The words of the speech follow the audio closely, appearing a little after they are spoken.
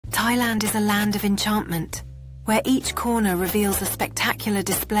Thailand is a land of enchantment, where each corner reveals a spectacular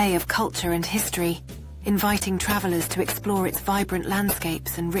display of culture and history, inviting travelers to explore its vibrant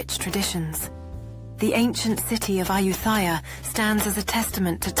landscapes and rich traditions. The ancient city of Ayutthaya stands as a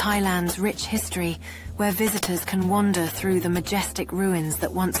testament to Thailand's rich history, where visitors can wander through the majestic ruins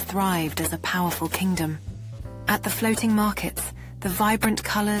that once thrived as a powerful kingdom. At the floating markets, the vibrant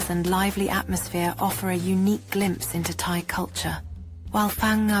colors and lively atmosphere offer a unique glimpse into Thai culture, while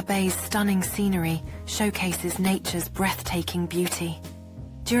Phang Nga Bay's stunning scenery showcases nature's breathtaking beauty.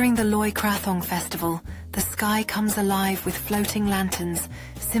 During the Loy Krathong festival, the sky comes alive with floating lanterns,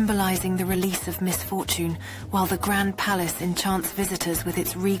 symbolizing the release of misfortune, while the Grand Palace enchants visitors with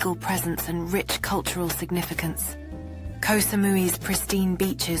its regal presence and rich cultural significance. Koh Samui's pristine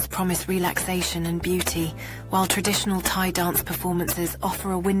beaches promise relaxation and beauty, while traditional Thai dance performances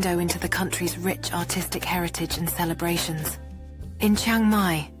offer a window into the country's rich artistic heritage and celebrations. In Chiang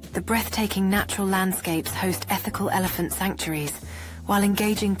Mai, the breathtaking natural landscapes host ethical elephant sanctuaries, while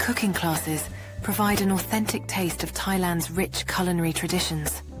engaging cooking classes provide an authentic taste of Thailand's rich culinary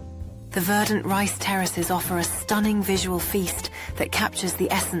traditions. The verdant rice terraces offer a stunning visual feast that captures the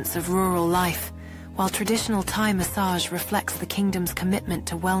essence of rural life, while traditional Thai massage reflects the kingdom's commitment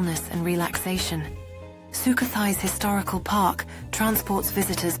to wellness and relaxation. Sukhothai's historical park transports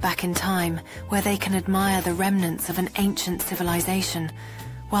visitors back in time, where they can admire the remnants of an ancient civilization,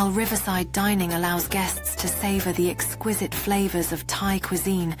 while riverside dining allows guests to savor the exquisite flavors of Thai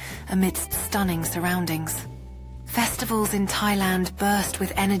cuisine amidst stunning surroundings. Festivals in Thailand burst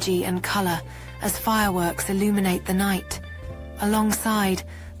with energy and color as fireworks illuminate the night. Alongside,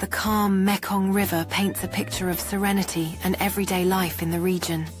 the calm Mekong River paints a picture of serenity and everyday life in the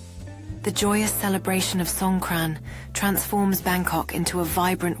region. The joyous celebration of Songkran transforms Bangkok into a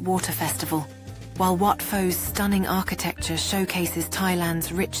vibrant water festival, while Wat Pho's stunning architecture showcases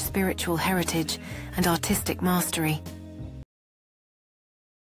Thailand's rich spiritual heritage and artistic mastery.